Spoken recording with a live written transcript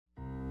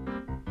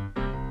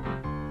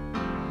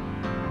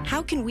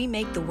How can we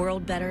make the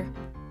world better?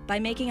 By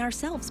making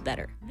ourselves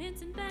better.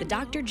 The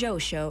Dr. Joe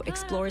Show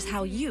explores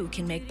how you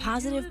can make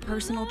positive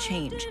personal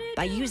change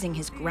by using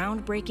his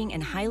groundbreaking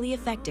and highly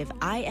effective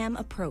I Am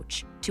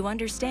approach to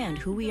understand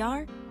who we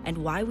are and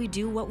why we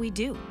do what we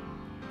do.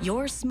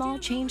 Your small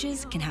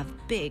changes can have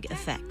big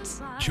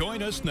effects.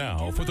 Join us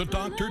now for the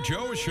Dr.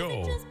 Joe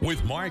Show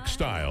with Mark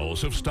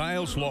Stiles of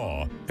Stiles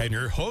Law and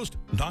your host,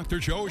 Dr.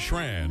 Joe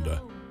Schrand.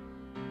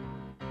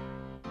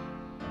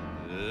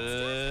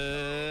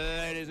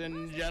 Ladies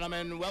and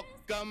gentlemen,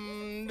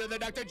 welcome to the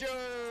Dr. Joe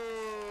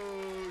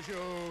Show.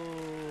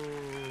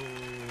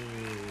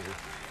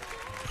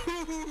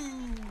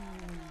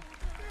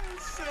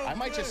 I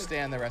might just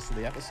stand the rest of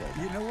the episode.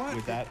 You know what?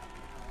 Would that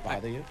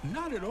bother you?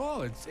 Not at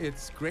all.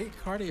 It's great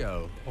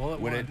cardio all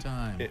at one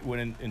time. It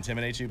wouldn't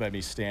intimidate you by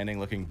me standing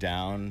looking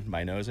down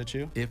my nose at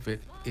you? If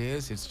it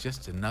is, it's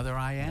just another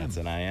I am. That's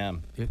an I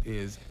am. It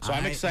is. So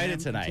I'm excited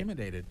tonight.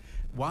 Intimidated.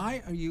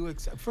 Why are you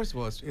excited? First of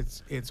all,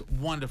 it's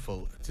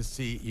wonderful to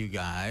see you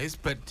guys.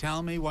 But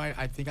tell me why.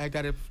 I think I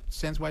got a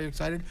sense why you're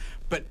excited.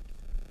 But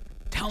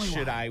tell me why.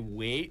 Should I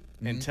wait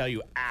and tell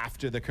you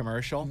after the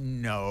commercial?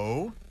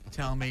 No.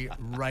 Tell me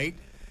right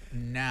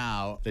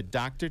now. The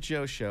Dr.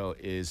 Joe Show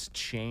is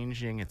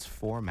changing its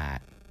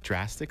format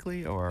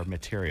drastically or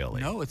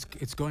materially? No,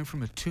 it's going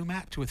from a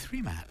 2-mat to a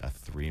 3-mat. A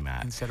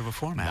 3-mat. Instead of a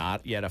 4-mat.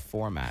 Not yet a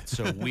format.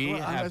 So we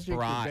have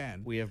brought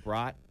Ben.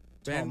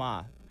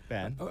 Toma.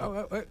 Ben.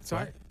 Oh,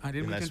 sorry. I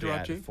didn't mean to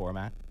interrupt you.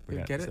 Format. You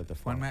get it? The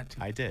format. 1 mat.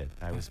 I did.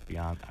 I was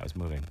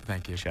moving.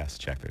 Thank you. Chess,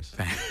 checkers.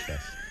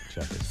 Chess,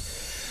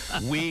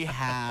 checkers. We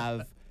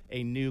have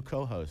a new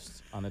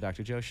co-host on the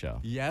Dr. Joe Show.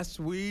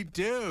 Yes, we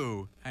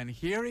do. And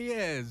here he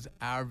is,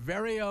 our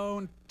very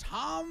own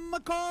Tom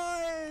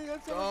McCoy.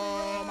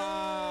 Tommaso.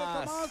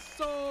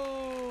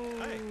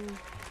 Hi.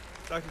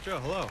 Dr. Joe,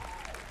 hello.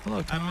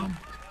 Hello, Tom.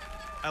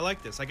 I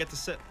like this. I get to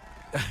sit.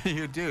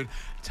 You do.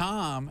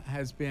 Tom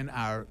has been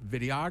our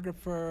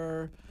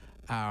videographer,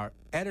 our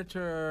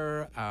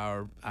editor,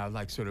 our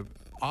like sort of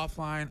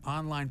offline,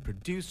 online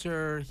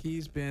producer.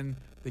 He's been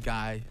the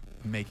guy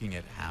making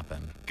it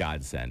happen.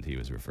 Godsend, he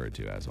was referred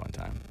to as one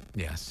time.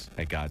 Yes.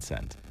 A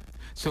godsend.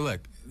 So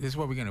look, this is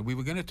what we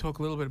were gonna talk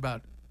a little bit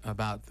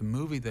about the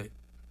movie that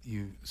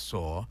you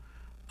saw.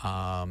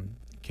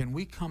 Can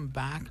we come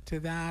back to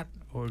that,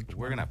 or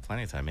we're gonna have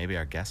plenty of time? Maybe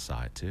our guest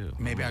saw it too.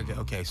 Maybe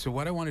okay. So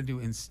what I want to do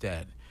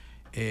instead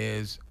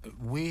is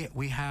we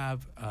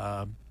have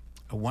a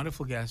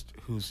wonderful guest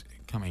who's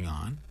coming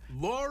on.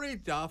 Lori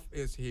Duff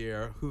is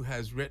here, who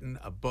has written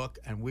a book,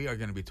 and we are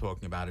going to be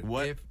talking about it.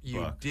 What If you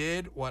book?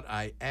 did what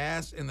I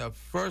asked in the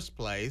first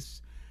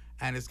place,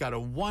 and it's got a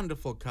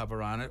wonderful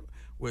cover on it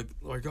with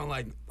Lori going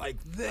like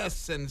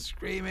this and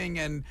screaming,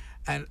 and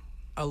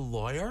a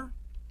lawyer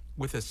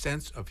with a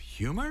sense of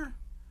humor.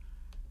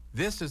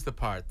 This is the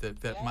part that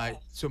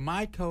Yes.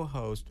 my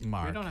co-host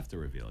Mark. We don't have to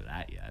reveal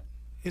that yet.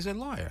 Is a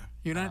lawyer.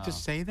 You don't have to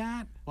say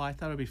that? Well, I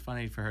thought it would be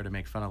funny for her to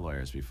make fun of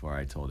lawyers before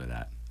I told her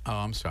that. Oh,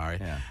 I'm sorry.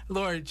 Yeah.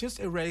 Lori, just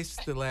erase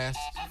the last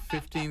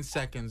 15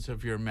 seconds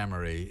of your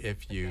memory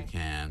if you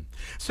can.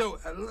 So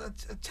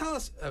tell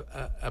us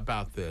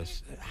about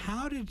this.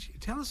 How did you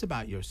tell us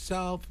about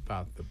yourself,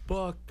 about the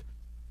book?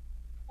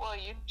 Well,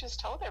 you just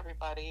told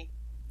everybody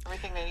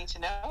everything they need to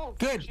know.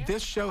 Good.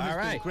 This show has All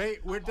been right.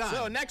 great. We're done.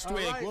 So next All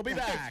week, right, we'll be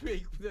back. Next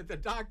week, the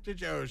Dr.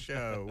 Joe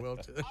Show. On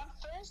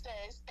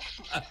Thursdays,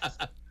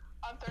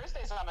 on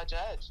Thursdays, I'm a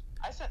judge.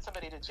 I sent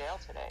somebody to jail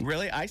today.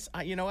 Really? I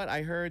you know what?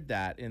 I heard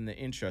that in the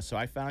intro. So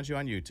I found you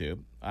on YouTube.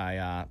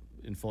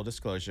 In full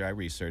disclosure, I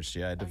researched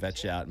you. I had to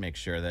vet you out and make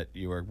sure that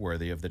you were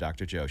worthy of the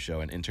Dr. Joe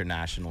Show, an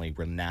internationally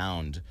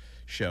renowned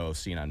show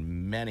seen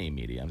on many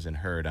mediums and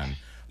heard on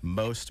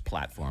most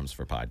platforms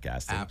for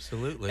podcasting.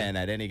 Absolutely. And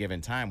at any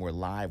given time, we're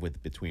live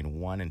with between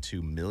 1 and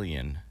 2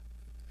 million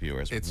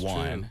viewers. It's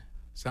one true.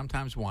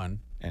 Sometimes 1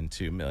 and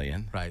 2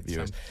 million right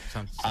viewers.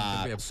 Some could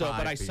be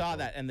But I 5 saw people.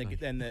 that,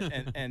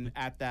 and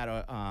at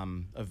that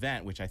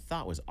event, which I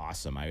thought was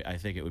awesome. I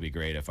think it would be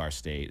great if our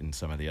state and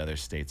some of the other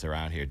states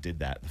around here did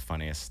that. The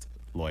funniest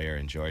lawyer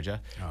in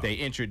Georgia. Oh. They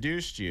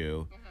introduced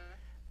you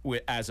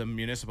as a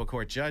municipal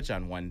court judge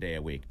on one day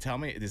a week. Tell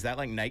me, is that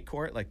like Night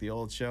Court, like the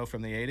old show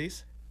from the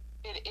 80s?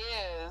 It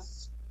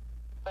is,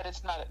 but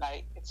it's not at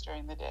night. It's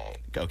during the day.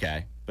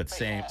 Okay, but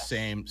same yes.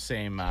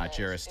 same It is.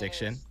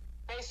 jurisdiction. It is.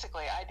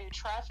 Basically, I do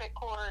traffic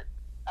court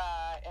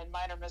and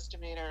minor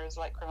misdemeanors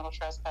like criminal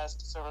trespass,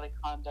 disorderly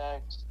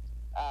conduct,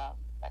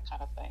 that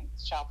kind of thing,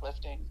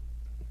 shoplifting.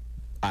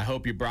 I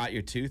hope you brought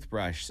your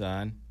toothbrush,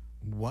 son.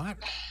 What?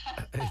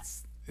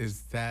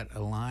 Is that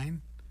a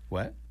line?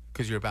 What?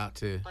 Because you're about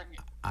to.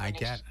 I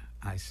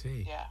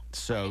see. Yeah.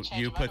 So change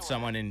you them put otherwise.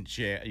 someone in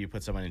jail. You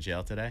put someone in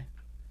jail today.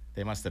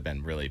 They must have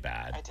been really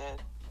bad. I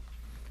did.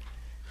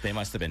 They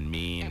must have been It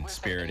mean was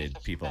spirited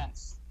beneath people.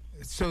 offense.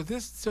 So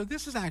this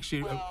is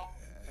actually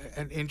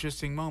an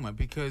interesting moment,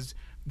 because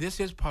this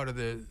is part of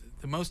the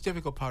most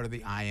difficult part of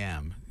the I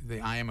am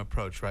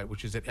approach, right?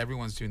 Which is that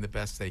everyone's doing the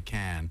best they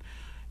can.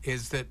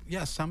 Is that,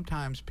 yes,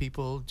 sometimes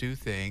people do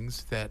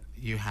things that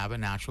you have a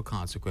natural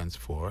consequence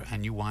for,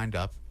 and you wind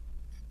up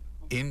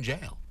in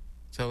jail.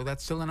 So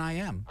that's still an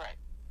IM. Right.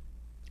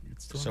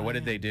 It's still So an what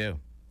did IM. they do?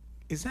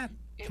 Is that?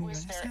 It can we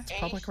was ask their that? It's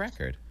public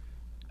record.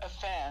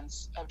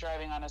 offense of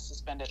driving on a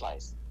suspended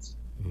license.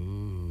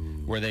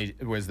 Ooh.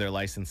 Was their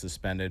license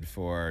suspended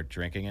for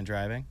drinking and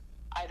driving?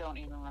 I don't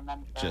even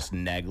remember. Just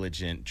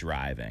negligent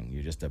driving.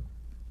 You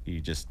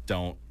just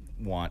don't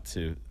want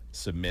to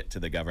submit to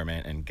the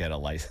government and get a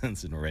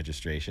license and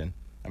registration.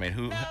 I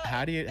mean,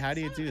 how do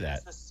you do that?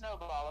 It's the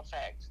snowball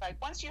effect.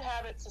 Like once you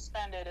have it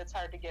suspended, it's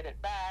hard to get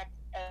it back.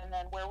 And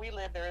then where we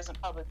live, there isn't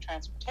public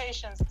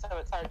transportation, so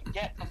it's hard to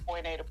get from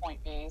point A to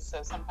point B.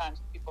 So sometimes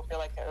people feel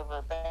like they're over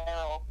a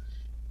barrel.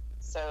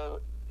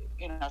 So,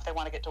 if they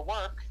want to get to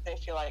work, they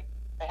feel like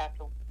they have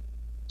to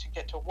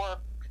get to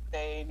work,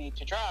 they need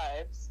to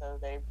drive. So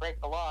they break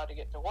the law to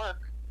get to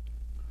work.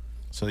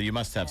 So you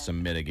must have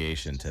some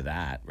mitigation to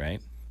that,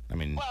 right? I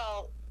mean,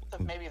 well,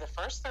 maybe the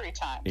first 3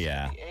 times.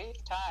 Yeah. The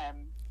 8th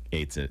time,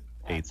 eight's at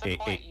some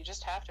point, you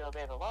just have to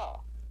obey the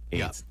law.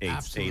 eight's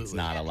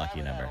not a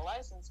lucky number. Without a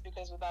license,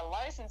 because without a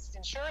license,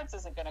 insurance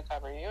isn't going to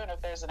cover you, and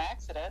if there's an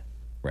accident,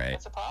 Right.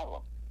 that's a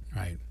problem.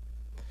 Right.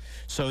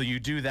 So you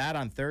do that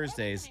on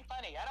Thursdays. Be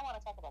funny. I don't want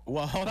to talk about that.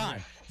 Well, hold on.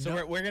 So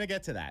we're going to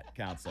get to that,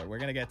 counselor. We're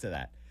going to get to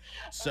that.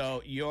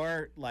 So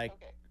you're like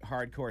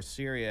hardcore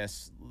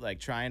serious, like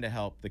trying to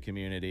help the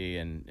community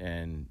and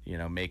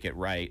make it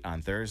right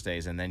on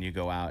Thursdays, and then you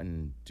go out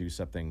and do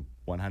something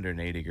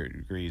 180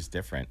 degrees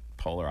different,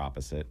 polar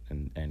opposite,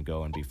 and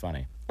go and be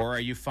funny. Or are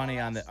you funny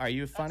on the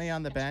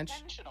bench?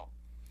 Intentional.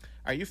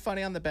 Are you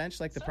funny on the bench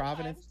like the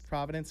Sometimes.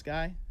 Providence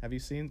guy? Have you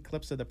seen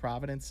clips of the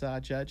Providence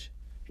judge?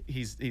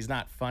 He's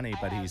not funny,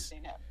 but I have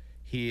seen him.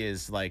 he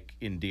is like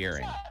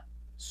endearing,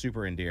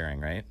 super endearing,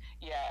 right?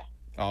 Yeah.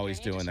 Always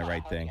Yeah, you doing just the wanna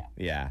right hug thing. him.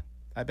 Yeah,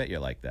 I bet you're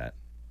like that.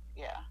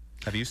 Yeah.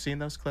 Have you seen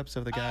those clips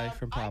of the guy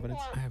from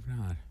Providence? I have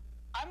not.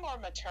 I'm more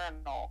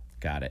maternal.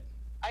 Got it.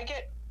 I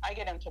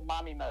get into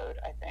mommy mode,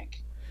 I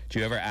think. Do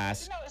you ever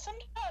ask?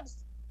 Sometimes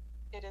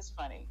it is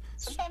funny.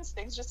 Sometimes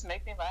things just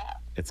make me laugh.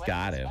 It's When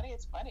got to.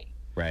 It's funny.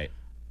 Right.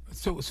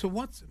 So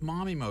what's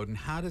mommy mode, and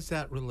how does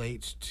that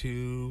relate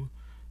to,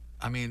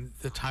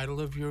 the title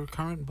of your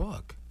current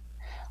book?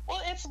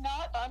 Well, it's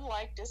not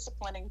unlike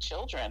disciplining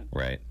children.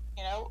 Right.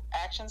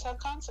 Actions have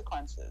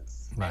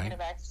consequences. Right.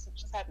 Negative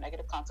actions have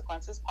negative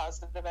consequences.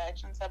 Positive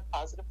actions have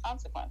positive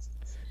consequences.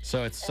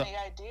 So it's And the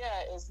idea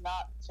is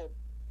not to,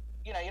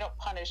 you don't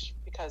punish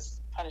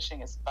because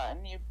punishing is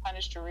fun. You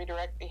punish to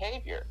redirect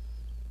behavior.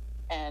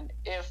 And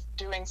if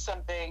doing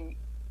something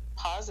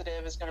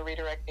positive is going to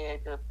redirect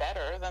behavior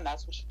better, then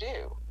that's what you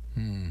do.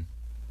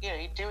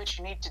 You do what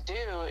you need to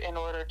do in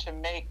order to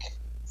make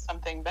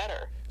something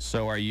better.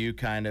 So are you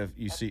kind of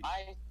That's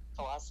my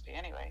philosophy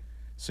anyway.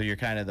 So you're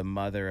kind of the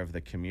mother of the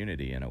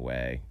community in a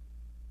way,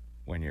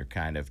 when you're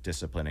kind of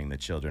disciplining the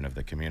children of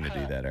the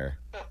community that are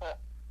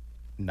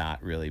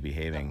not really The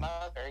behaving.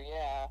 mother,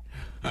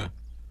 yeah.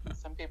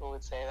 Some people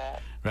would say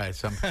that. Right.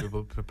 Some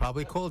people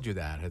probably called you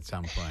that at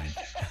some point.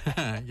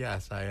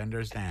 Yes, I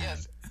understand.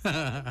 Yes,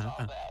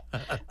 all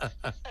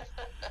that.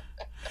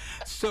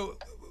 So,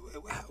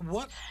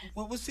 what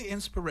was the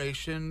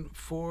inspiration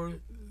for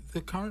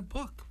the current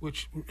book,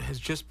 which has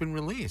just been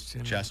released?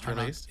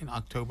 Released? In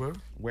October.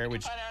 Where You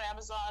would can find it on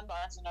Amazon,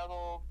 Barnes &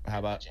 Noble, How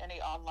about- pretty much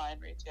any online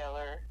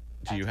retailer.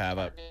 Do you have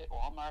Target,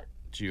 Walmart.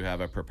 do you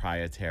have a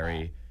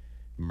proprietary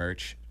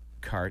merch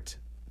cart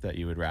that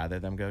you would rather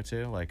them go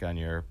to, like on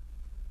your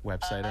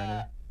website or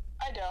anything?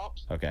 I don't.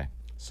 Okay.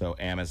 So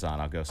Amazon,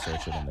 I'll go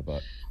search it in the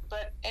book.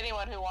 But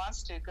anyone who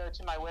wants to go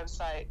to my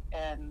website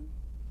and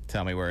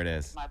Tell me where it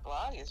is. my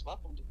blog is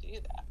welcome to do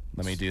that.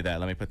 Let me do that.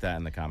 Let me put that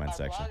in the comment My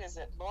section. blog is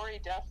at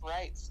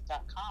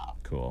LoriDuffWrites.com.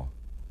 Cool.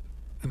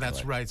 And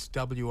that's Writes,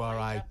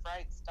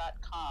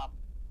 LoriDuffWrites.com.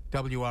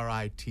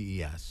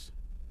 WRITES.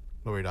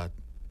 Lori dot,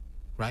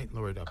 right?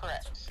 Lori dot.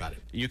 Correct. Got it.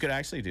 You could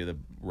actually do the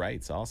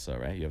rights also,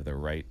 right? You have the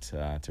right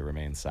to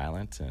remain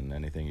silent, and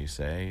anything you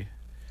say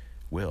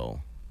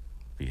will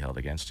be held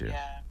against you.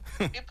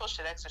 Yeah. People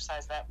should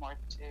exercise that more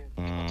too.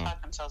 People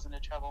talk themselves into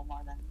trouble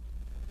more than.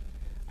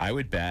 I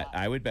would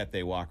bet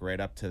they walk right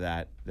up to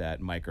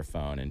that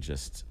microphone and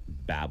just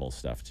babble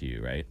stuff to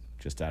you, right?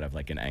 Just out of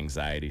like an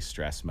anxiety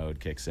stress mode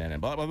kicks in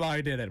and blah blah blah,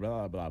 I did it,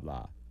 blah blah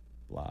blah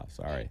blah.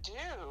 Sorry. They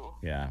do.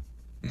 Yeah.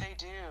 They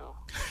do.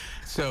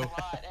 So, A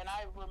lot. And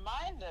I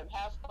remind them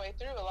halfway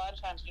through a lot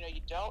of times, you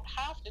don't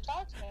have to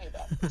talk to me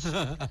about this.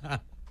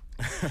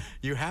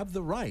 you have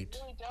the right. You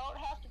really don't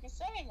have to be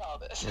saying all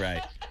this.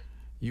 Right.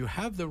 You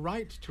have the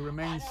right to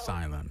remain know.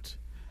 silent.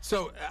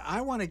 So I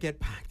want to get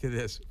back to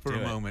this for Do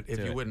a it. moment, if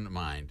Do you it. wouldn't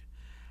mind.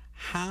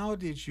 How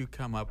did you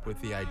come up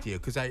with the idea?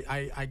 Because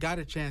I got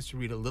a chance to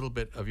read a little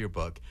bit of your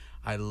book.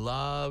 I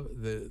love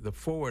the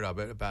forward of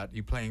it about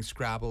you playing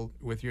Scrabble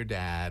with your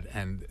dad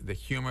and the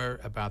humor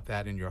about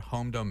that in your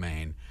home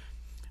domain.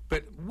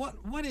 But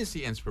what is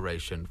the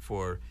inspiration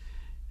for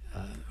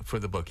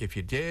the book? If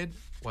you did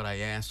what I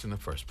asked in the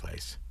first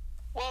place.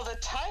 Well, the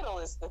title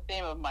is the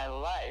theme of my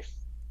life.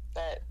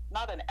 That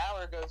not an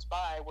hour goes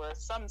by where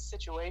some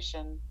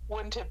situation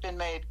wouldn't have been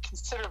made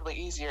considerably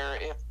easier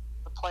if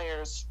the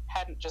players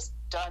hadn't just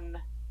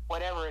done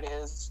whatever it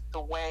is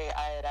the way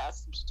I had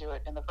asked them to do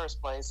it in the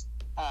first place.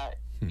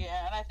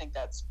 Yeah, and I think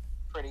that's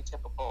pretty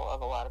typical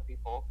of a lot of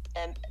people.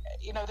 And,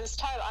 this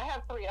title, I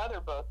have 3 other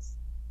books.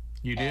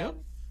 You do?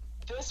 And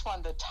this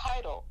one, the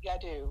title, yeah, I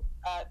do.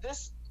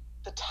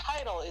 The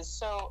title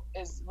is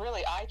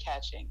really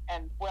eye-catching.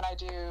 And when I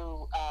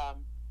do,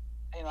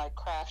 like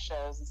craft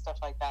shows and stuff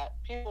like that,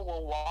 people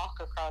will walk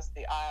across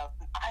the aisle.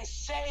 I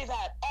say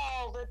that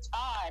all the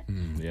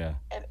time. Yeah.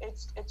 And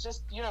it's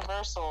just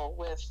universal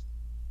with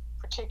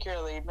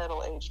particularly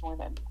middle-aged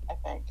women, I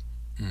think.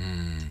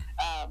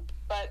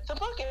 But the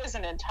book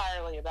isn't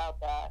entirely about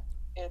that.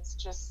 It's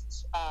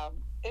just, I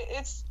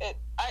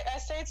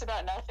say it's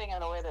about nothing in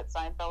the way that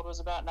Seinfeld was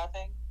about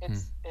nothing.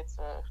 It's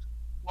a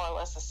more or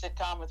less a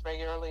sitcom with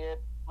regularly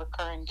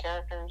recurring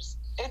characters.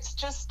 It's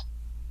just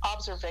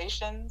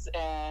observations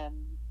and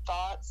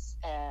thoughts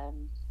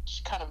and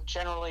kind of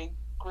generally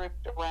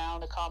grouped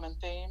around a common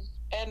theme.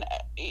 And,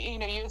 you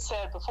had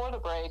said before the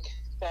break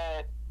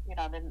that,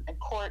 I'm in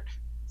court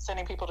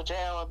sending people to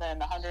jail, and then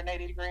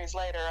 180 degrees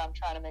later, I'm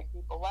trying to make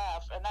people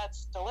laugh. And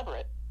that's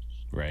deliberate.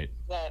 Right.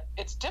 That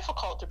it's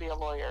difficult to be a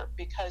lawyer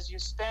because you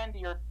spend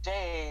your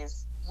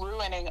days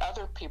ruining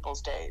other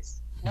people's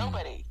days.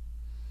 Nobody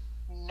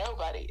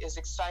is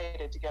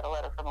excited to get a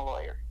letter from a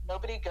lawyer.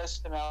 Nobody goes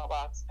to the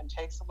mailbox and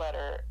takes a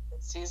letter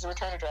and sees the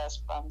return address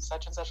from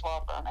such and such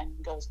law firm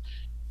and goes,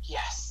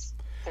 yes,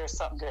 there's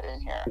something good in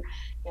here.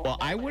 Well,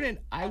 I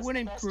wouldn't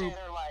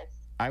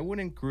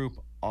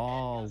group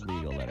all goes,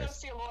 legal I'm letters. Go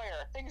see a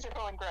lawyer. Things are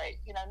going great.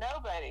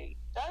 Nobody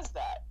does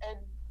that, and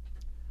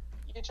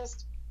you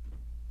just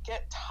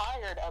get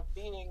tired of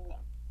being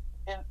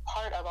in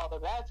part of all the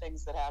bad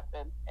things that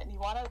happen, and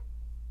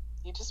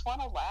you just want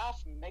to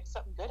laugh and make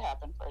something good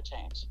happen for a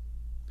change.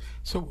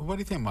 So what do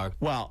you think, Mark?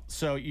 Well,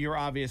 so you're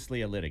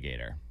obviously a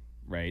litigator,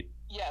 right?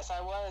 Yes,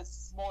 I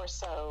was more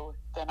so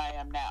than I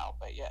am now,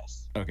 but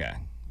yes. Okay.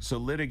 So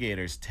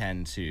litigators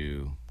tend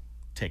to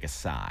take a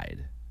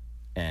side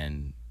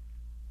and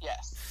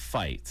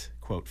fight,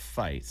 quote,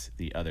 fight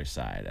the other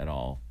side at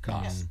all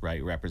costs,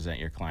 right? Represent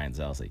your client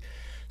zealously.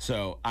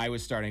 So I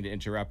was starting to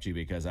interrupt you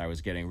because I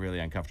was getting really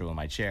uncomfortable in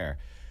my chair.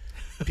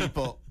 And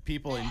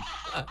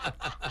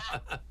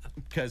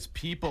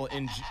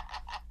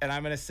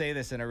I'm going to say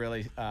this in a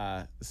really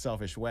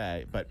selfish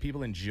way, but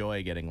people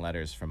enjoy getting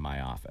letters from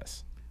my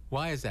office.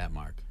 Why is that,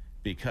 Mark?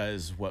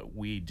 Because what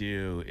we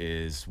do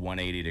is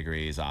 180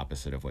 degrees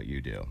opposite of what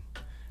you do.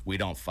 We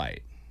don't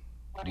fight.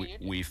 What do you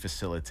do? We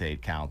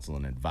facilitate, counsel,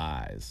 and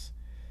advise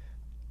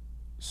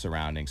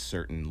surrounding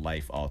certain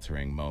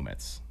life-altering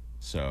moments.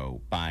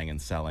 So buying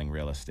and selling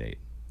real estate.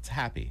 It's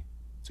happy.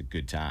 It's a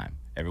good time.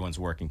 Everyone's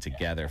working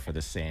together for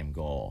the same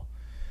goal.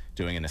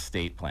 Doing an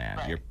estate plan.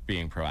 Right. You're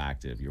being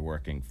proactive. You're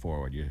working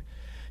forward.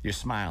 You're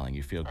smiling.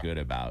 You feel good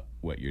about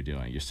what you're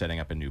doing. You're setting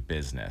up a new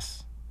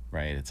business,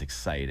 right? It's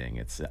exciting.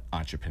 It's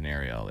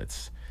entrepreneurial.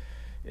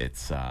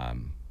 It's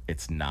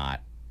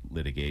not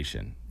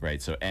litigation,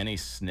 right? So any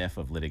sniff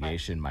of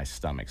litigation, my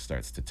stomach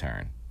starts to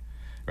turn,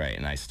 right?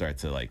 And I start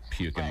to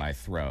puke in my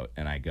throat,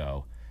 and I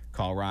go,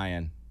 call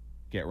Ryan.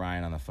 Get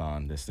Ryan on the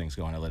phone. This thing's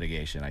going to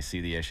litigation. I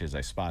see the issues.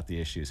 I spot the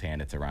issues.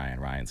 Hand it to Ryan.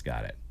 Ryan's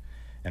got it.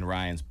 And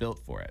Ryan's built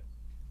for it.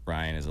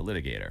 Ryan is a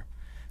litigator.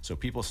 So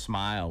people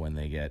smile when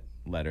they get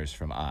letters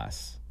from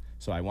us.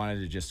 So I wanted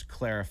to just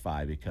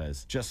clarify,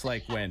 because just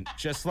like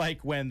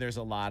when there's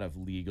a lot of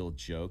legal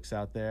jokes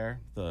out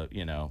there,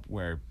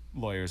 where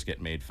lawyers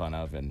get made fun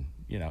of, and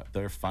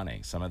they're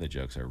funny. Some of the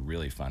jokes are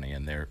really funny,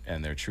 and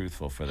they're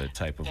truthful for the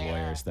type of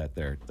lawyers that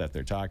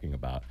they're talking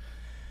about.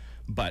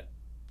 But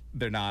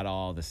they're not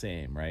all the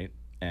same, right?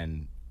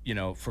 And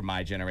for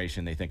my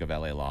generation, they think of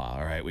LA law.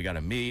 All right, we got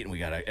to meet,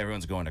 and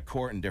everyone's going to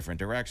court in different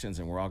directions,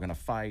 and we're all going to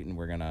fight, and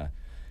we're going to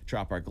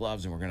drop our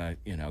gloves, and we're going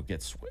to,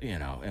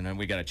 and then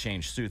we got to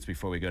change suits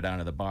before we go down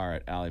to the bar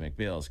at Ally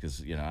McBeal's,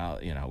 because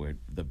we're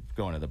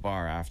going to the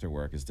bar after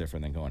work is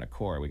different than going to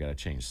court. We got to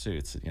change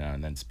suits,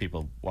 and then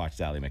people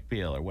watch Ally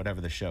McBeal or whatever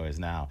the show is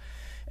now,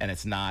 and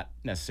it's not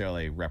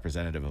necessarily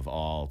representative of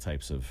all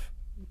types of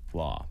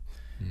law.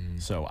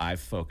 So I've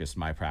focused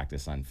my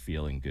practice on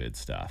feeling good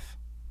stuff,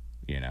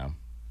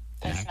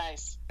 That's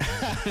nice.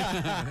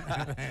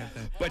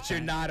 But you're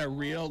not a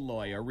real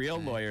lawyer. Real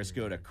lawyers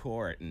go to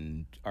court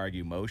and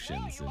argue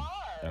motions. No, you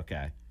are.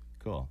 Okay,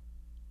 cool.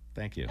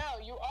 Thank you. No,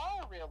 you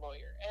are a real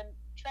lawyer. And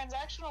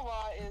transactional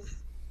law is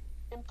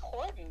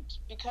important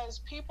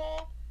because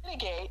people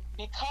litigate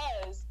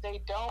because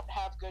they don't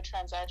have good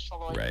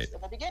transactional lawyers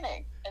in the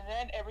beginning. And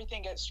then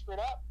everything gets screwed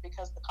up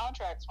because the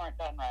contracts weren't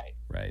done right.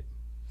 Right.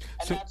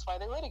 And that's why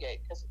they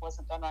litigate, because it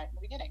wasn't done right in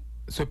the beginning.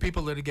 So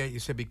people litigate, you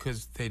said,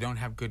 because they don't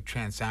have good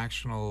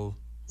transactional...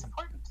 It's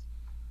important.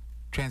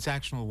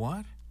 Transactional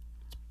what?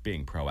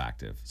 Being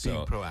proactive.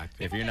 Being proactive.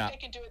 If you're not... They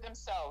can do it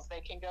themselves.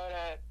 They can go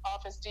to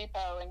Office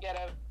Depot and get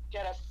a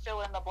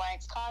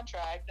fill-in-the-blanks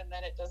contract, and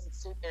then it doesn't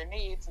suit their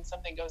needs, and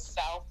something goes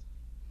south,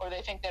 or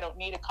they think they don't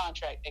need a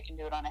contract. They can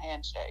do it on a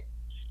handshake.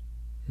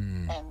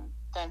 And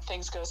then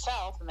things go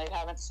south, and they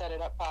haven't set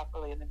it up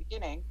properly in the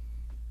beginning.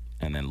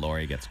 And then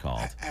Lori gets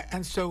called.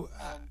 And so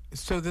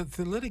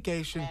the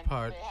litigation And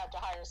part, they have to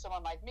hire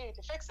someone like me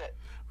to fix it.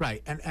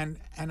 right? And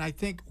I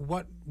think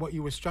what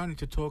you were starting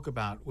to talk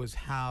about was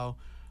how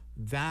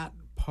that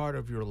part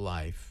of your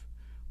life,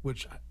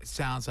 which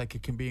sounds like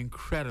it can be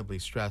incredibly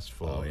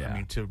stressful. Oh, yeah. I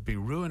mean, to be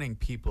ruining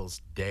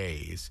people's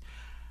days,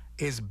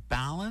 is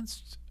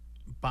balanced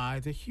by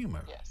the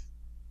humor.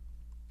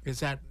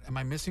 Yes. Am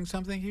I missing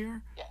something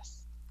here?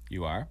 Yes.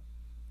 You are?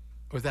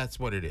 Or that's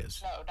what it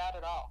is? No, not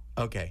at all.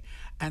 Okay.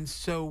 And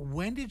so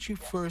when did you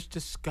first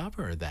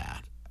discover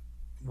that?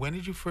 When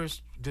did you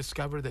first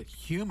discover that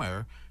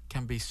humor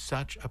can be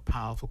such a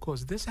powerful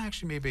cause? This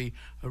actually may be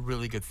a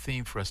really good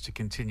theme for us to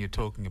continue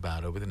talking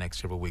about over the next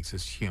several weeks,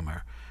 is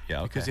humor.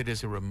 Yeah, okay. Because it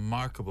is a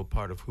remarkable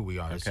part of who we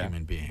are as Okay.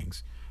 human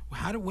beings.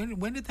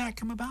 When did that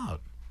come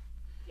about?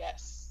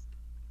 Yes.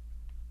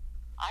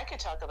 I could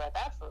talk about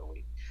that for a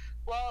week.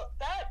 Well,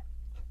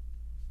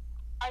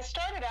 I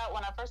started out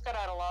when I first got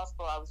out of law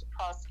school, I was a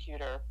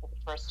prosecutor for the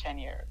first 10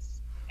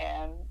 years.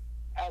 And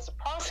as a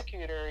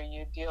prosecutor,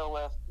 you deal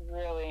with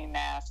really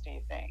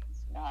nasty things.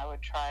 I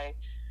would try,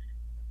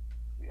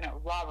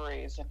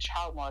 robberies and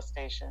child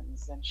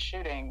molestations and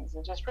shootings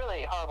and just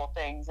really horrible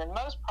things. And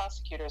most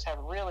prosecutors have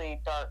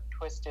really dark,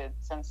 twisted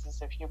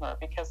senses of humor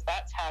because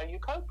that's how you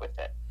cope with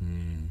it.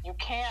 You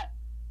can't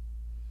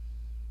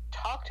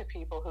talk to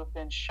people who've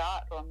been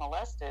shot or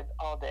molested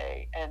all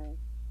day and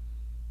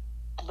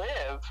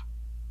live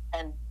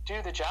and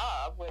do the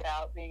job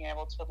without being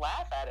able to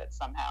laugh at it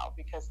somehow,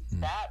 because it's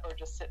that or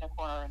just sit in a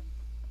corner and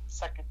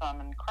suck your thumb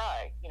and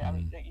cry. You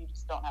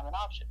just don't have an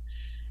option.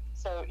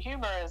 So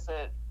humor is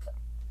a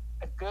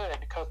good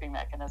coping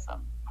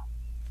mechanism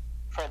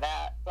for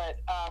that.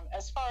 But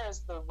as far as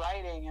the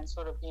writing and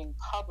sort of being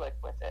public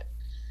with it,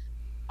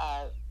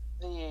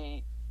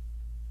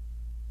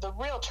 the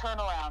real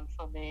turnaround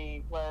for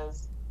me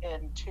was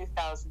in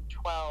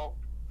 2012.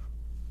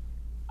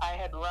 I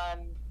had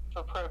run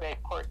for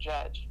probate court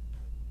judge,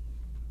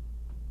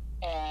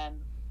 and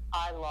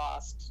I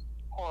lost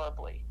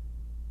horribly.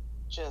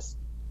 Just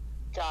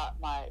got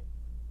my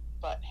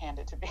butt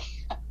handed to me.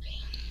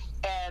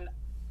 And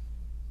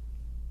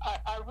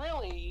I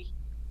really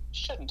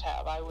shouldn't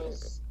have.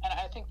 And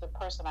I think the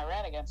person I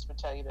ran against would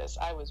tell you this,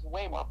 I was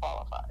way more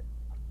qualified.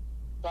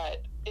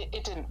 But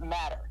it didn't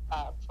matter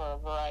for a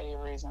variety of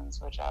reasons,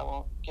 which I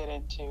won't get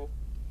into.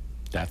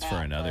 That's for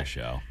another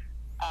show.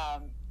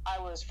 I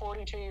was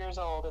 42 years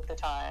old at the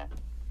time,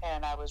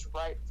 and I was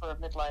ripe for a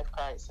midlife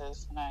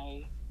crisis, and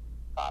I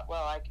thought,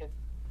 well, I could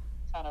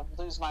kind of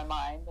lose my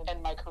mind and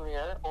end my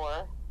career,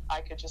 or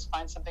I could just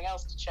find something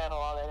else to channel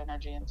all that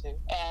energy into.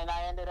 And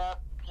I ended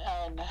up,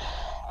 and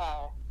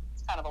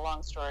it's kind of a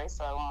long story,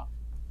 so I won't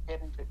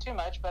get into it too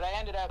much, but I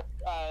ended up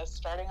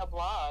starting a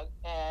blog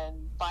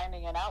and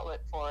finding an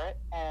outlet for it,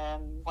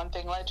 and one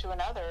thing led to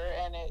another,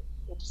 and it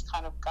just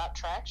kind of got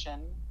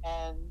traction,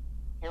 and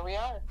here we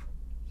are.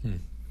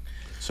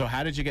 So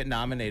how did you get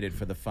nominated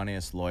for the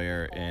funniest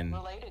lawyer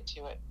related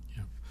to it.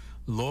 Yeah.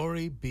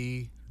 Lori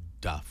B.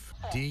 Duff,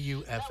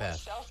 D-U-F-F. That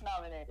was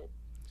self-nominated.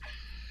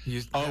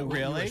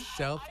 Really?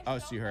 So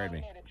you heard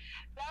me.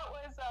 That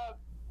was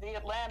the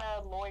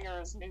Atlanta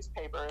Lawyers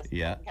newspaper,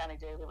 Yeah. the County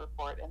Daily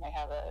Report, and they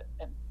have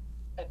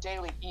a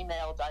daily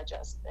email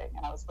digest thing.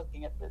 And I was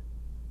looking at the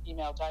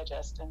email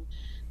digest, and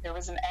there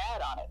was an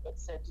ad on it that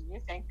said, "Do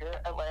you think you're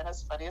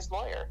Atlanta's funniest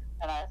lawyer?"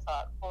 And I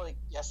thought, well,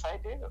 yes, I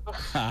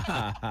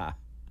do.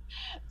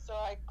 So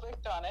I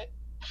clicked on it,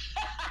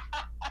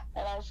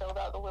 and I filled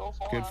out the little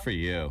form. Good for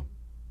you.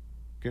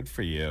 Good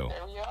for you.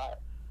 There we are.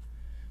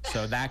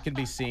 So that can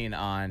be seen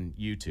on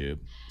YouTube.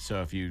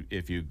 So if you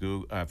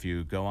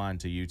go on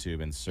to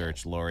YouTube and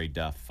search Lori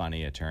Duff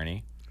funny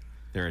attorney,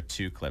 there are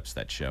 2 clips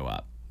that show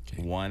up.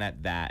 Okay. One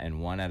at that and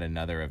one at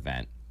another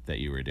event that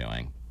you were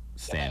doing,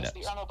 stand-ups.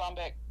 Yeah, the Arnold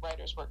Bombeck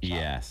Writers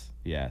Workshop.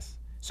 Yes.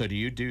 So do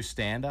you do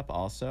stand-up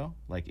also,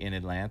 like in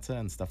Atlanta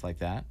and stuff like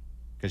that?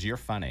 Because you're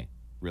funny,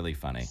 really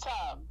funny.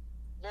 Some,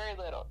 very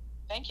little.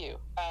 Thank you.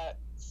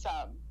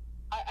 Some.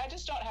 I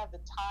just don't have the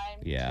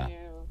time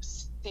to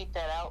seek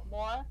that out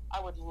more.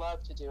 I would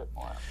love to do it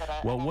more,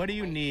 but what do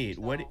you need?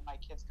 My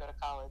kids go to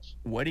college.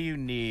 What do you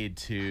need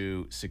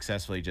to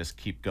successfully just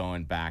keep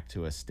going back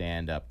to a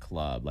stand-up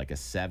club, like a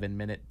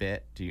 7-minute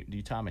bit? Do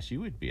you, Thomas? You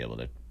would be able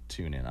to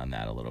tune in on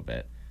that a little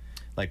bit.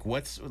 Like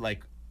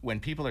when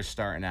people are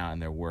starting out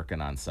and they're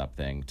working on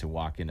something, to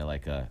walk into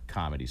like a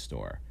comedy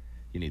store,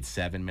 you need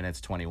 7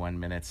 minutes, 21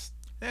 minutes.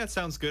 Yeah, it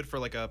sounds good for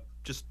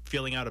just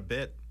feeling out a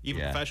bit.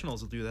 Even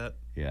professionals will do that.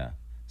 Yeah.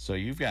 So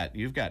you've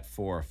got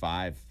 4 or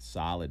 5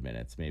 solid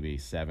minutes, maybe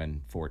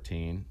 7,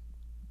 14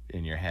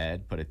 in your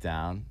head. Put it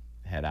down.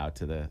 Head out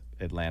to the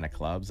Atlanta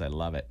clubs. I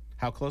love it.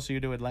 How close are you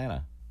to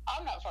Atlanta?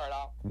 I'm not far at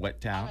all. What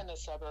town? I'm in the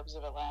suburbs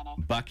of Atlanta.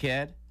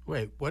 Buckhead?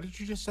 Wait, what did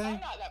you just say? I'm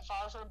not that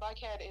far from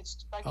Buckhead.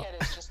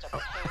 Buckhead is just a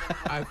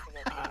I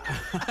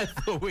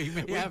thought we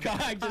may have.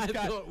 I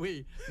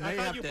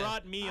thought you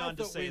brought me on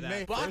to say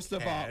that. First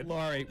of all,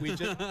 Lori, we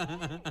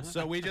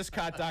just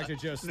caught Dr.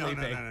 Joe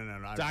sleeping.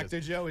 No.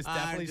 Dr. Joe is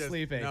definitely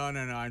sleeping. No,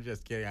 I'm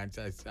just kidding.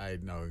 I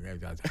know.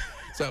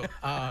 So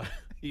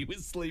he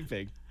was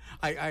sleeping.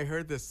 I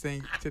heard this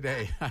thing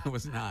today. I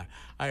was not.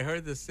 I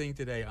heard this thing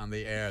today on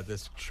the air,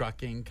 this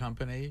trucking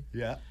company.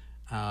 Yeah.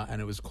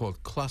 And it was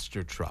called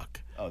Cluster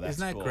Truck. Oh, that's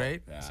Isn't that cool.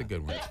 great? Yeah. That's a good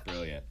one. That's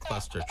brilliant.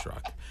 Cluster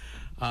Truck.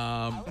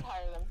 I would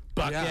hire them.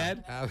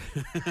 Buckhead.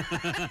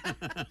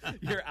 Yeah.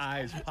 Your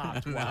eyes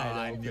popped No, wide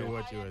I open. knew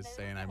what you were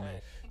saying. I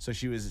mean, So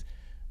she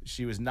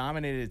was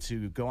nominated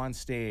to go on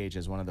stage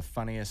as one of the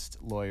funniest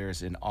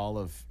lawyers in all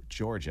of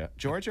Georgia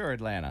or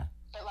Atlanta?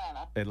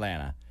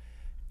 Atlanta.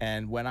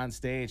 And went on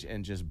stage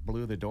and just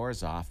blew the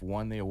doors off,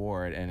 won the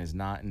award, and is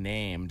not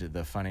named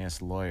the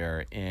funniest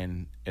lawyer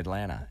in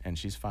Atlanta. And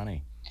she's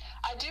funny.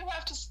 I do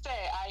have to say,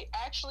 I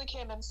actually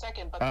came in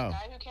second, but the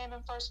guy who came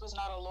in first was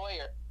not a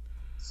lawyer.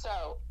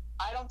 So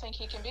I don't think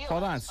he can be a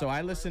Hold lawyer. on. So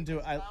I listened to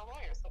He's not a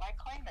lawyer, so I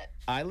claim it.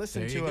 I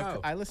listened There you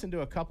go. I listened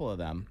to a couple of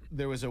them.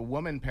 There was a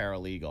woman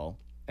paralegal,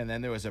 and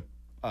then there was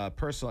a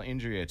personal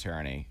injury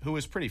attorney who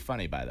was pretty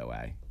funny, by the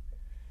way.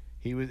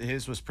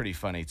 His was pretty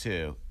funny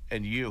too.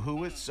 And who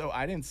was? So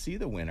I didn't see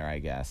the winner. I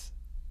guess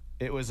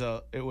it was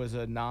a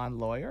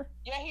non-lawyer.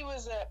 Yeah, he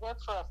was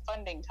worked for a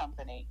funding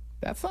company.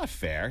 That's not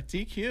fair.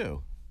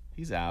 DQ.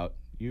 He's out.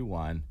 You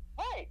won.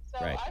 Right.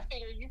 So Right. I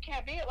figure you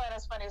can't be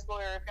Atlanta's funniest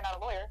lawyer if you're not a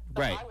lawyer.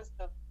 So Right. I was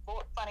the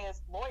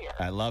funniest lawyer.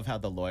 I love how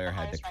the lawyer The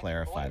had to highest ranking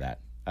clarify lawyer. that.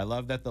 I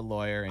love that the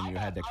lawyer and you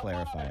had to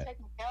clarify I'm not it. a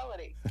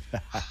technicality,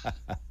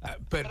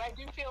 but but I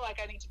do feel like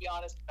I need to be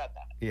honest about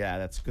that. Yeah,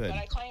 that's good. But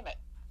I claim it.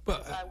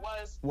 but I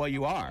was. Well,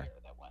 you the are. lawyer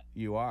that won.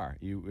 You are.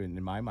 You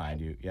in my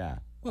mind. You. Yeah.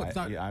 Well, it's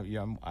I,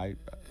 not-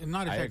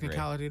 not a I agree.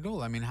 technicality at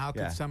all. I mean, how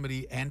could Yeah.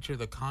 somebody enter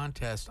the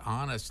contest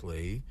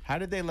honestly? How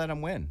did they let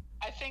him win?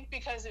 I think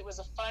because it was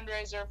a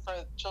fundraiser for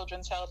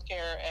children's health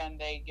care and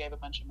they gave a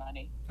bunch of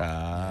money.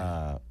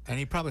 And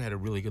he probably had a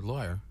really good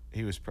lawyer.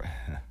 He was.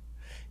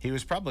 He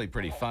was probably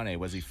pretty funny.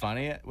 Was he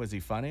funny? Was he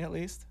funny at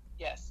least?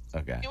 Yes.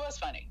 Okay. He was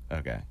funny.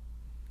 Okay.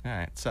 All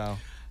right. So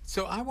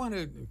I want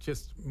to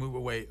just move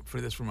away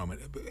for this for a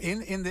moment.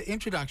 In the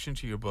introduction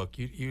to your book,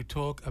 you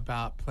talk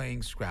about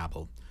playing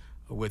Scrabble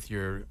with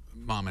your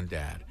mom and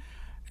dad.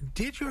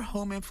 Did your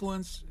home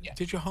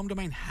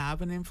domain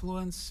have an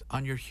influence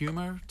on your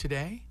humor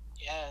today?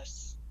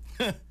 Yes.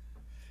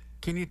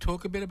 Can you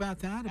talk a bit about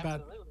that?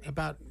 Absolutely.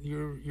 About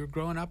your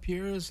growing up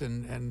years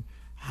and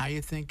how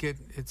you think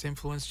it's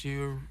influenced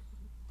your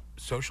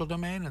social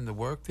domain and the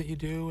work that you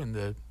do and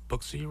the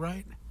books that you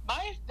write?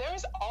 There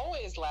was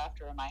always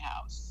laughter in my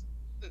house.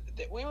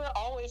 We were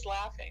always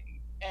laughing.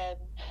 And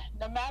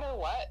no matter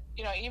what,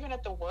 even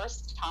at the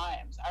worst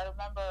times, I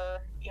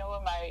remember,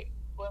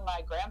 when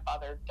my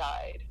grandfather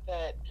died,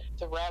 that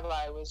the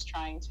rabbi was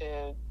trying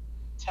to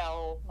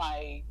tell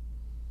my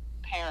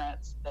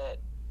parents that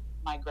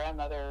my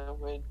grandmother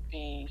would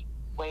be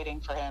waiting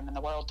for him in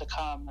the world to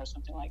come or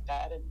something like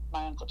that. And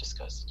my uncle just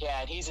goes,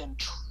 yeah, and he's in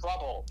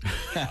trouble.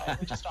 And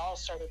we just all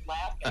started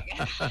laughing.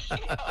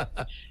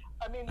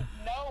 I mean,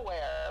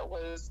 nowhere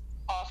was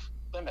off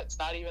limits,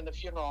 not even the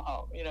funeral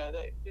home.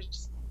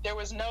 There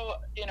was no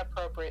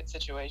inappropriate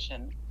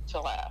situation to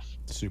laugh.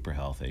 Super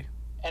healthy.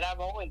 And I've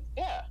always,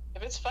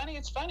 if it's funny,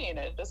 it's funny, and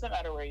it doesn't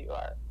matter where you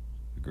are.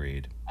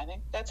 Agreed. I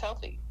think that's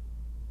healthy.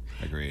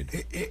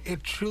 Agreed.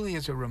 It truly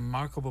is a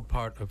remarkable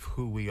part of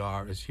who we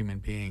are as human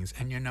beings.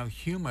 And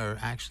humor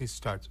actually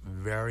starts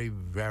very,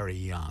 very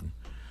young.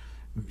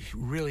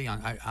 Really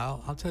young.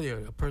 I'll tell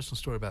you a personal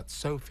story about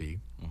Sophie,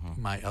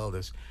 my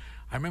eldest.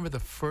 I remember the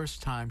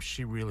first time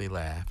she really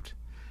laughed.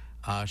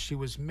 She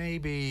was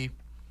maybe,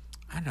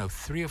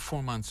 3 or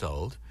 4 months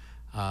old.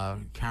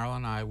 Carol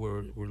and I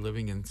were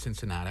living in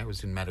Cincinnati. I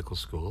was in medical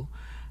school.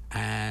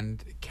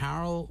 And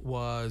Carol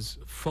was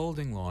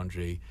folding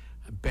laundry,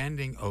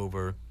 bending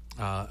over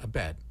a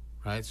bed,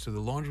 right? So the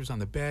laundry was on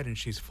the bed and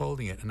she's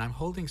folding it. And I'm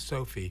holding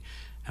Sophie,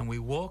 and we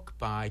walk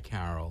by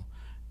Carol,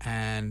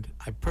 and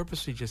I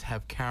purposely just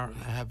have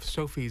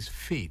Sophie's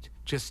feet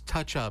just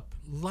touch up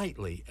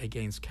lightly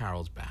against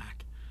Carol's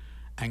back.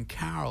 And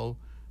Carol,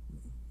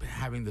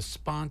 having the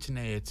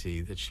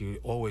spontaneity that she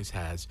always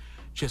has,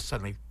 just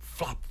suddenly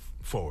flopped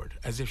forward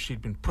as if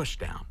she'd been pushed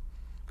down.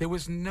 There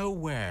was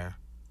nowhere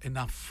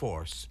enough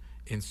force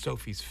in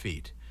Sophie's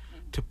feet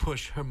to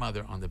push her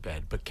mother on the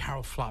bed, but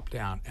Carol flopped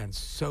down, and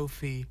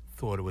Sophie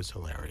thought it was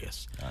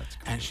hilarious. That's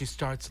cool. And she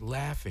starts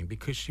laughing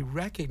because she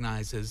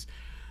recognizes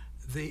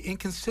the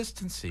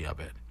inconsistency of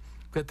it,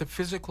 that the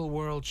physical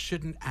world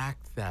shouldn't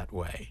act that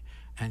way.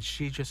 And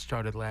she just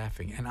started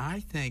laughing. And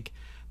I think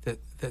that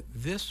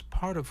this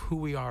part of who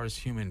we are as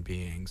human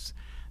beings,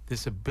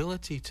 this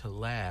ability to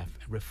laugh,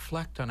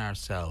 reflect on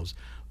ourselves,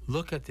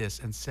 look at this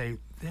and say,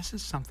 this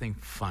is something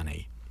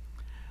funny.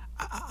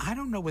 I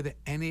don't know whether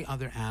any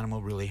other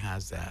animal really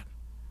has that.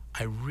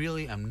 I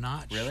really am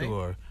not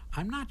sure.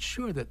 I'm not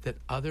sure that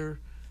other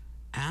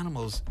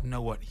animals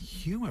know what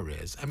humor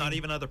is. Not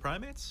even other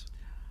primates?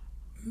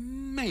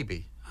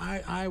 Maybe.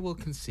 I will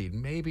concede.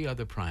 Maybe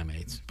other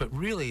primates. But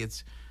really,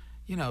 it's,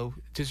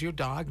 does your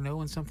dog know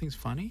when something's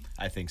funny?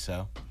 I think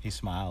so. He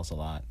smiles a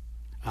lot.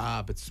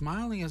 But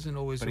smiling isn't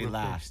always But he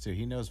laughs too.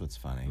 He knows what's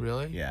funny.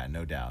 Really? Yeah,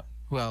 no doubt.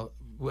 Well,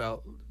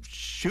 Well,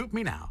 shoot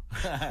me now.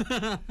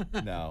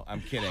 No,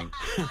 I'm kidding.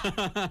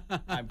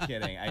 I'm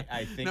kidding.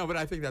 I think. No, but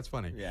I think that's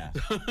funny. Yeah.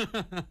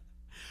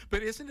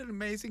 But isn't it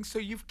amazing? So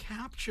you've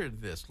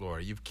captured this,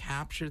 Laura. You've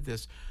captured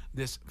this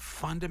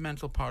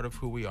fundamental part of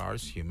who we are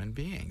as human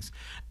beings.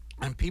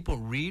 And people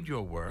read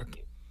your work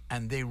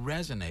and they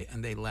resonate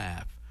and they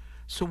laugh.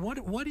 So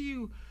what do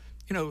you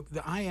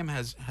the IM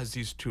has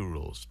these two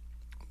rules.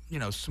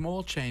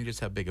 Small changes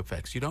have big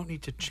effects. You don't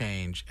need to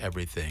change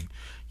everything.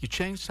 You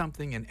change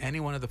something in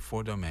any one of the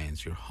four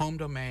domains: your home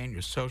domain,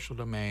 your social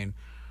domain,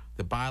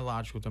 the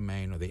biological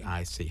domain, or the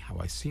I see, how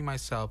I see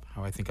myself,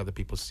 how I think other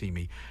people see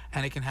me,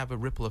 and it can have a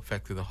ripple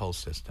effect through the whole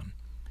system.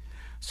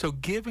 So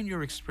given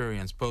your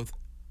experience, both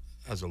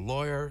as a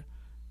lawyer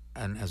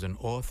and as an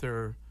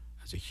author,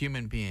 as a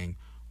human being,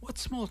 what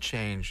small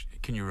change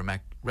can you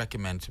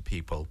recommend to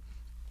people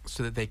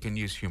so that they can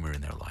use humor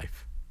in their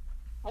life?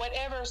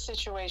 Whatever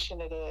situation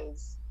it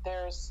is,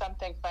 there's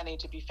something funny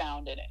to be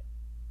found in it.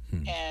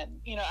 And,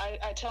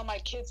 I tell my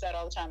kids that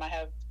all the time. I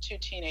have two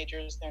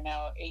teenagers. They're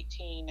now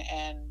 18,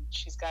 and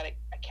she's got a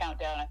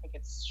countdown. I think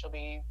she'll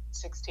be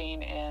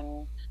 16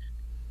 in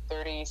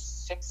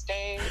 36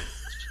 days.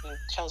 She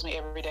tells me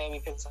every day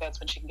because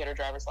that's when she can get her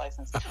driver's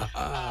license.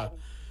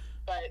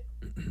 But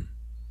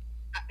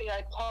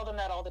I call them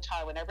that all the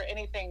time. Whenever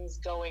anything's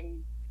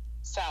going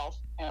south,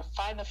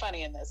 find the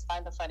funny in this,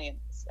 find the funny in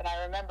this. And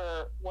I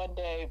remember one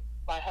day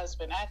my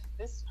husband, I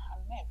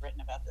may have written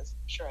about this,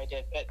 I'm sure I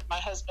did, but my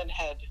husband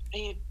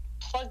he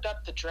plugged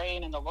up the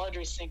drain in the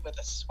laundry sink with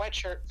a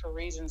sweatshirt for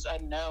reasons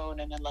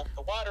unknown, and then left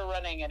the water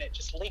running, and it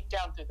just leaked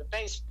down through the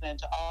basement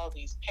into all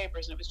these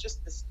papers, and it was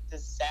just this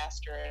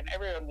disaster, and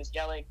everyone was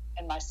yelling,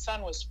 and my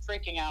son was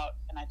freaking out,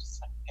 and I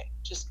just okay,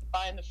 just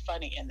find the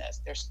funny in this.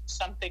 There's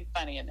something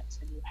funny in this,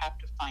 and you have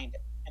to find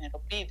it, and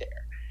it'll be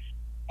there.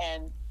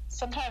 And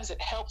sometimes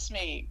it helps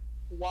me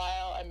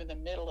while I'm in the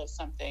middle of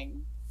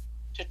something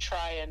to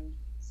try and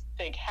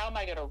think, how am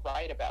I going to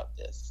write about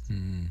this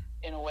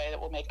in a way that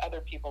will make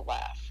other people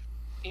laugh?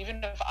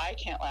 Even if I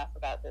can't laugh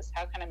about this,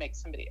 how can I make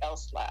somebody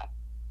else laugh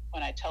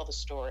when I tell the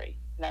story?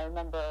 And I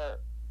remember,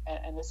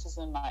 and this is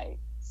in my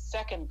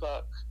second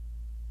book,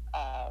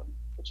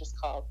 which is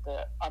called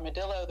The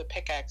Armadillo, the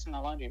Pickaxe, and the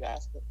Laundry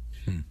Basket.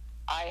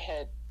 I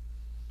had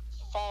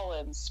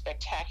fallen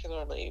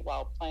spectacularly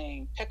while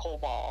playing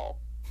pickleball,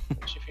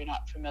 which, if you're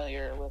not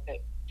familiar with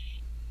it,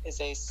 is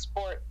a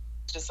sport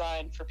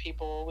designed for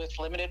people with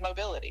limited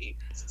mobility.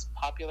 It's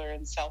popular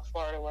in South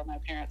Florida, where my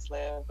parents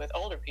live, with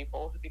older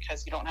people,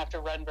 because you don't have to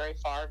run very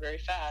far, very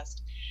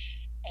fast.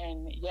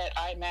 And yet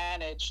I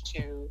managed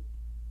to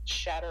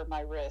shatter my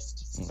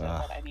wrist so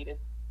that I needed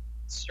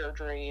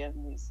surgery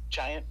and these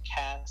giant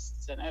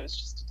casts, and it was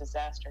just a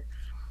disaster.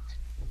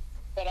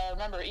 But I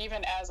remember,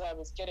 even as I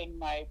was getting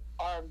my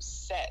arms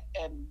set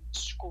and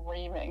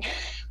screaming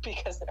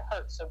because it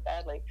hurt so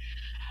badly,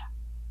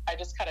 I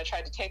just kind of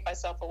tried to take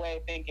myself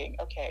away, thinking,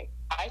 okay,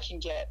 I can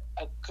get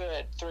a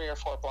good 3 or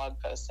 4 blog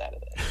posts out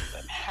of this.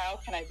 And how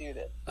can I do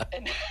this?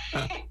 And,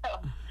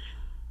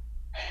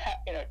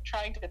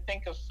 trying to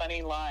think of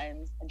funny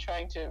lines and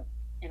trying to,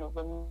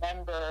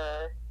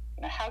 remember,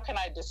 how can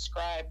I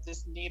describe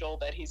this needle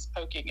that he's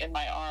poking in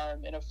my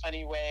arm in a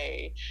funny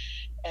way?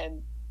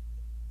 And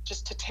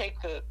just to take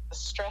the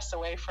stress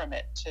away from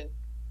it, to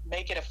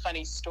make it a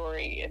funny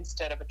story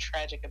instead of a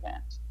tragic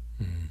event.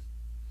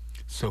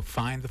 So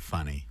find the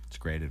funny. It's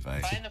great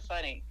advice. Find the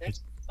funny.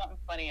 There's something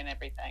funny in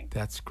everything.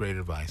 That's great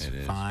advice.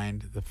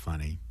 Find the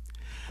funny.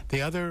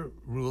 The other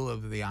rule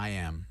of the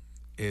IM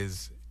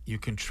is you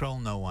control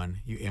no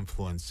one, you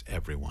influence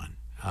everyone.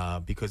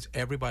 Because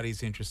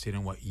everybody's interested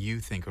in what you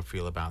think or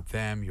feel about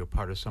them. You're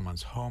part of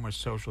someone's home or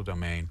social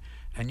domain,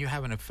 and you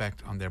have an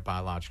effect on their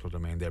biological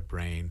domain, their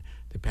brain,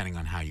 depending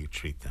on how you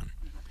treat them.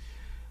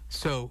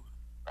 So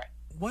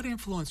what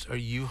influence are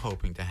you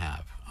hoping to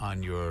have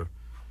on your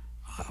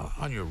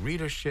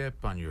readership,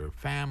 on your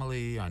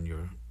family, on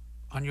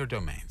your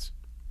domains?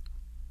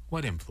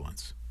 What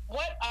influence?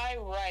 What I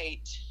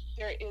write,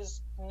 there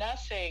is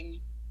nothing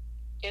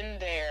in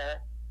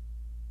there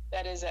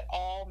that is at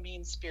all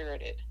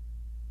mean-spirited.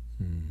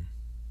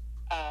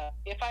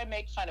 If I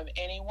make fun of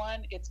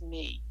anyone, it's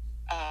me.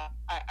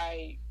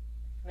 I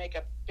make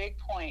a big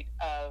point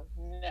of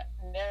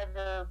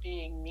never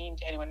being mean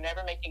to anyone,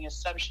 never making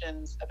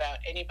assumptions about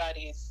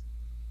anybody's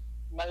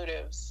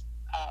motives.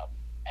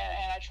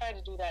 And I try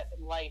to do that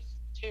in life,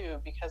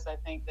 too, because I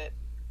think that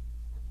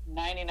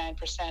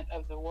 99%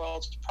 of the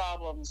world's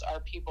problems are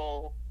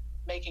people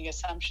making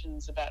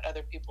assumptions about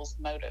other people's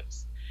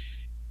motives.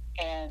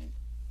 And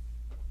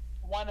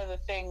one of the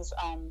things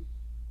I'm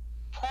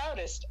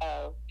proudest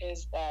of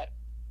is that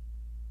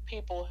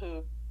people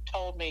who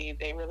told me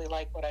they really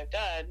like what I've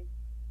done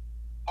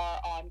are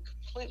on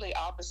completely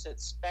opposite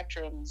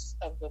spectrums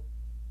of the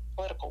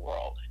political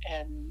world.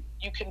 And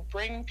you can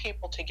bring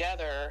people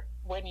together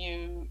when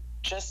you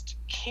just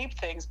keep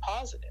things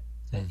positive.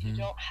 That you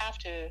don't have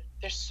to,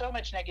 there's so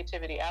much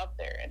negativity out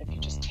there, and if you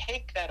just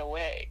take that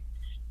away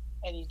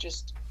and you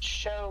just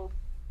show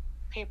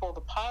people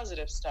the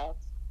positive stuff,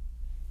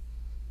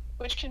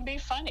 which can be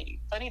funny.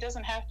 Funny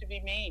doesn't have to be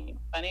mean.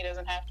 Funny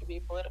doesn't have to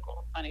be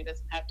political. Funny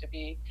doesn't have to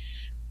be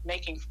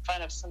making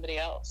fun of somebody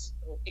else.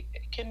 It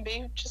can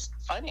be just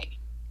funny.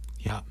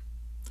 Yeah.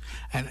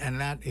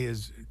 And that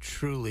is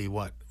truly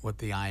what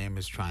the I Am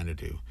is trying to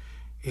do.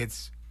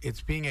 It's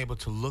being able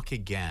to look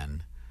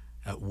again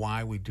at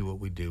why we do what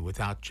we do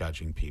without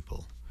judging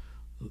people.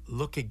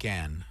 Look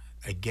again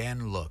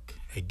look,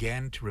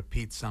 again to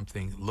repeat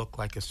something, look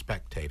like a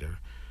spectator.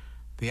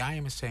 The I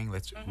Am is saying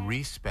let's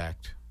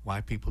respect why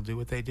people do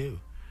what they do.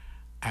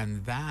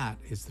 And that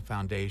is the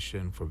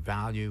foundation for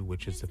value,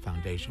 which is the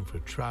foundation for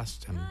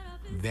trust. And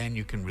then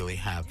you can really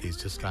have these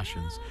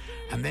discussions.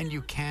 And then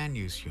you can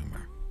use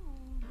humor.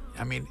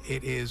 I mean,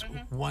 it is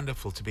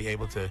wonderful to be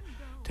able to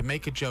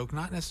make a joke,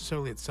 not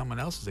necessarily at someone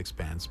else's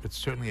expense, but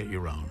certainly at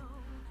your own.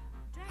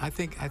 I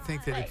think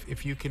that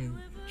if you can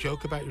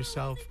joke about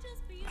yourself,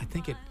 I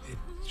think it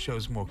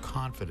shows more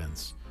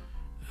confidence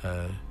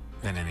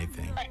than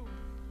anything. Right.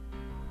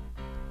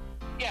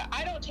 Yeah,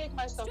 I don't take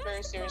myself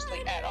very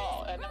seriously at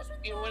all. And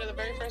one of the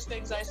very first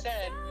things I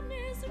said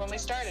when we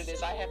started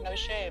is I have no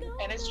shame.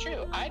 And it's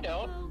true, I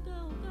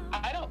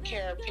don't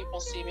care if people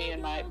see me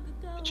in my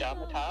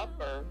pajama top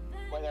or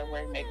whether I'm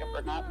wearing makeup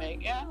or not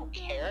makeup. Yeah, I don't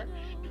care.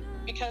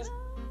 Because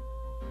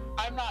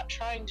I'm not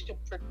trying to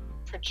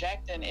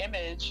project an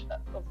image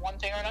of one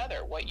thing or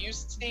another. What you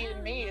see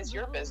in me is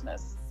your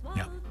business.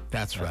 Yeah,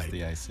 that's right.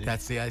 That's the IC.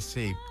 That's the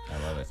IC.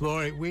 I love it.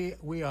 Lori,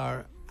 we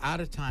are out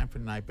of time for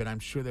tonight, but I'm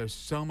sure there's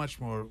so much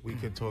more we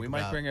could talk about. We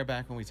might bring her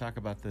back when we talk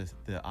about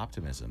the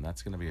optimism.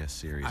 That's going to be a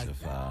series of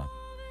shows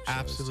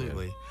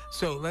absolutely. Too.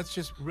 So let's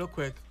just real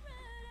quick,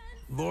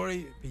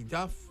 Lori B.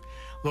 Duff.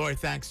 Lori,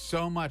 thanks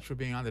so much for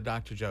being on the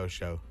Dr. Joe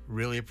Show.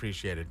 Really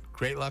appreciate it.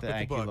 Great luck with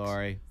the books. Thank you,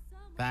 Lori.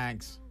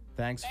 Thanks.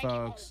 Thanks,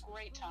 folks. You.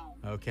 Great time.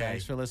 Okay.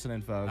 Thanks for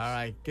listening, folks. All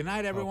right. Good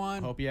night,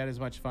 everyone. Hope you had as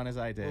much fun as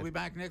I did. We'll be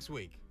back next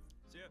week.